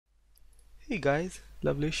Hey guys,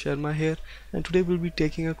 lovely Sharma here, and today we'll be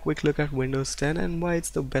taking a quick look at Windows 10 and why it's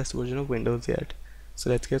the best version of Windows yet. So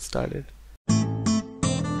let's get started.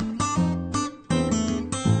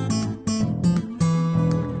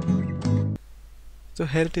 So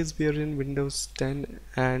here it is, we are in Windows 10,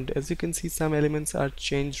 and as you can see, some elements are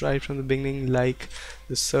changed right from the beginning, like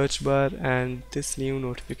the search bar and this new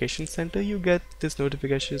notification center. You get this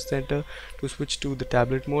notification center to switch to the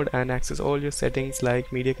tablet mode and access all your settings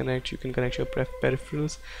like media connect. You can connect your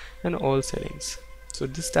peripherals and all settings. So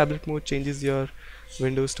this tablet mode changes your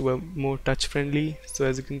Windows to a more touch friendly. So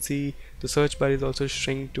as you can see, the search bar is also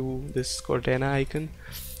shrink to this Cortana icon,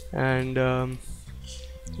 and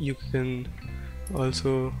you can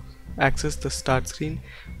also access the start screen,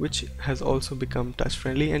 which has also become touch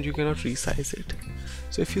friendly, and you cannot resize it.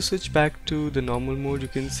 So if you switch back to the normal mode, you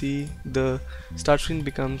can see the start screen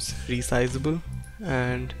becomes resizable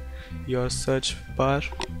and your search bar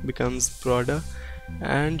becomes broader,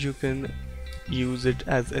 and you can use it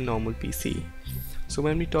as a normal PC. So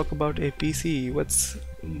when we talk about a PC,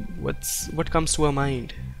 what comes to our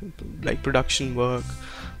mind? Like production work,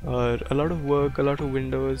 or a lot of work, a lot of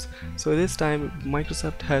Windows. So this time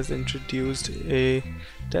Microsoft has introduced a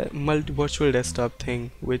virtual desktop thing,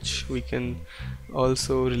 which we can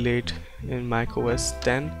also relate in Mac OS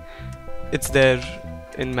 10. It's there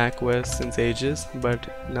in Mac OS since ages,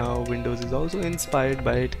 but now Windows is also inspired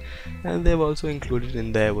by it, and they've also included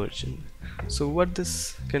in their version. So what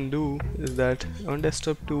this can do is that on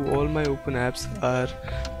desktop 2, all my open apps are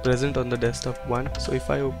present on the desktop 1. So if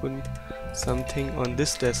I open something on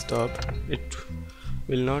this desktop, it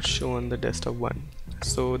will not show on the desktop 1.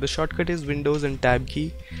 So the shortcut is Windows and tab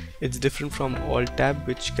key. It's different from Alt tab,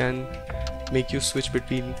 which can make you switch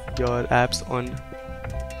between your apps on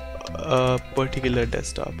a particular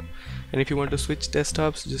desktop. And if you want to switch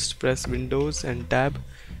desktops, just press Windows and tab.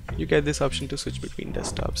 You get this option to switch between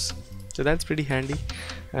desktops. So that's pretty handy.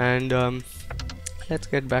 And let's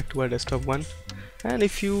get back to our desktop 1. And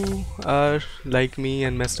if you are like me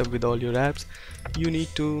and messed up with all your apps, you need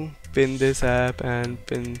to pin this app and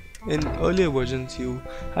pin. In earlier versions, you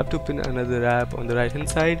have to pin another app on the right hand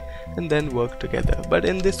side and then work together. But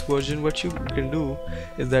in this version, what you can do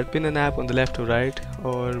is that pin an app on the left or right,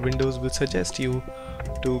 or Windows will suggest you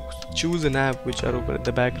to choose an app which are open at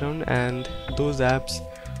the background, and those apps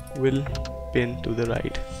will pin to the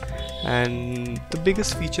right. And the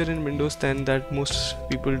biggest feature in Windows 10 that most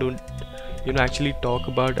people don't actually talk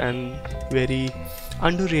about, and very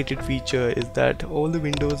underrated feature, is that all the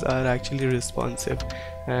windows are actually responsive.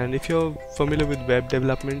 And if you're familiar with web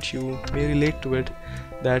development, you may relate to it,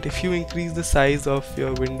 that if you increase the size of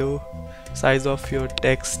your window, size of your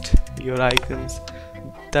text, your icons,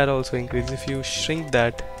 that also increases. If you shrink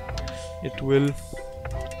that, it will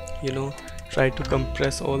try to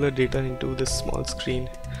compress all the data into this small screen.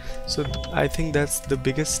 So I think that's the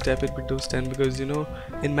biggest step in Windows 10, because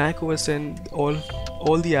in Mac OS 10 all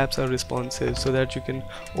the apps are responsive, so that you can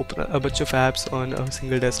open a bunch of apps on a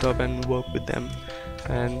single desktop and work with them,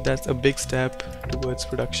 and that's a big step towards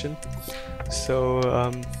production.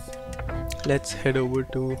 So let's head over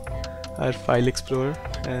to our file explorer,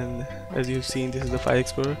 and as you've seen, this is the file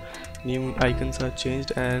explorer. New icons are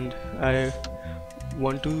changed, and I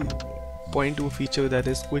want to point to a feature that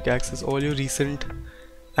is quick access. All your recent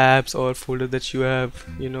apps or folder that you have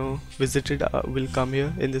visited will come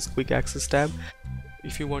here in this quick access tab.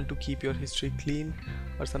 If you want to keep your history clean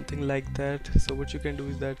or something like that, so what you can do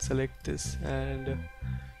is that select this and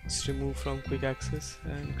just remove from quick access,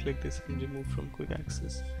 and click this and remove from quick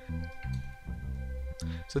access.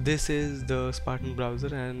 So this is the Spartan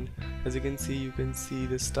browser, and as you can see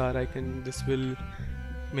the star icon. This will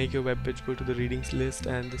make your web page go to the readings list,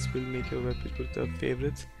 and this will make your web page go to the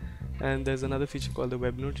favorites. And there's another feature called the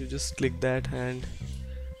web note. You just click that and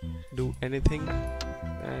do anything,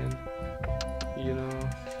 and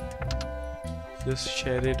just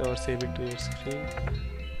share it or save it to your screen.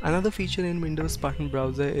 Another feature in Windows Spartan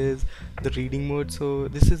browser is the reading mode. So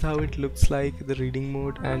this is how it looks like, the reading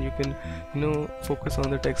mode, and you can focus on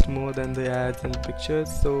the text more than the ads and pictures.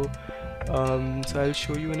 So I'll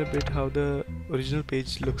show you in a bit how the original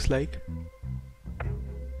page looks like.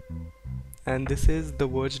 And this is the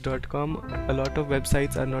verge.com. A lot of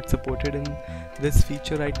websites are not supported in this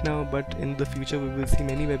feature right now, but in the future we will see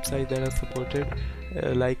many websites that are supported,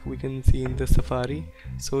 like we can see in the Safari.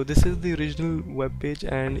 So this is the original web page,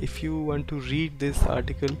 and if you want to read this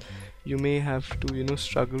article, you may have to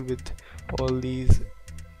struggle with all these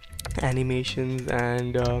animations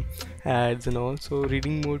and ads and all. So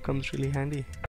reading mode comes really handy.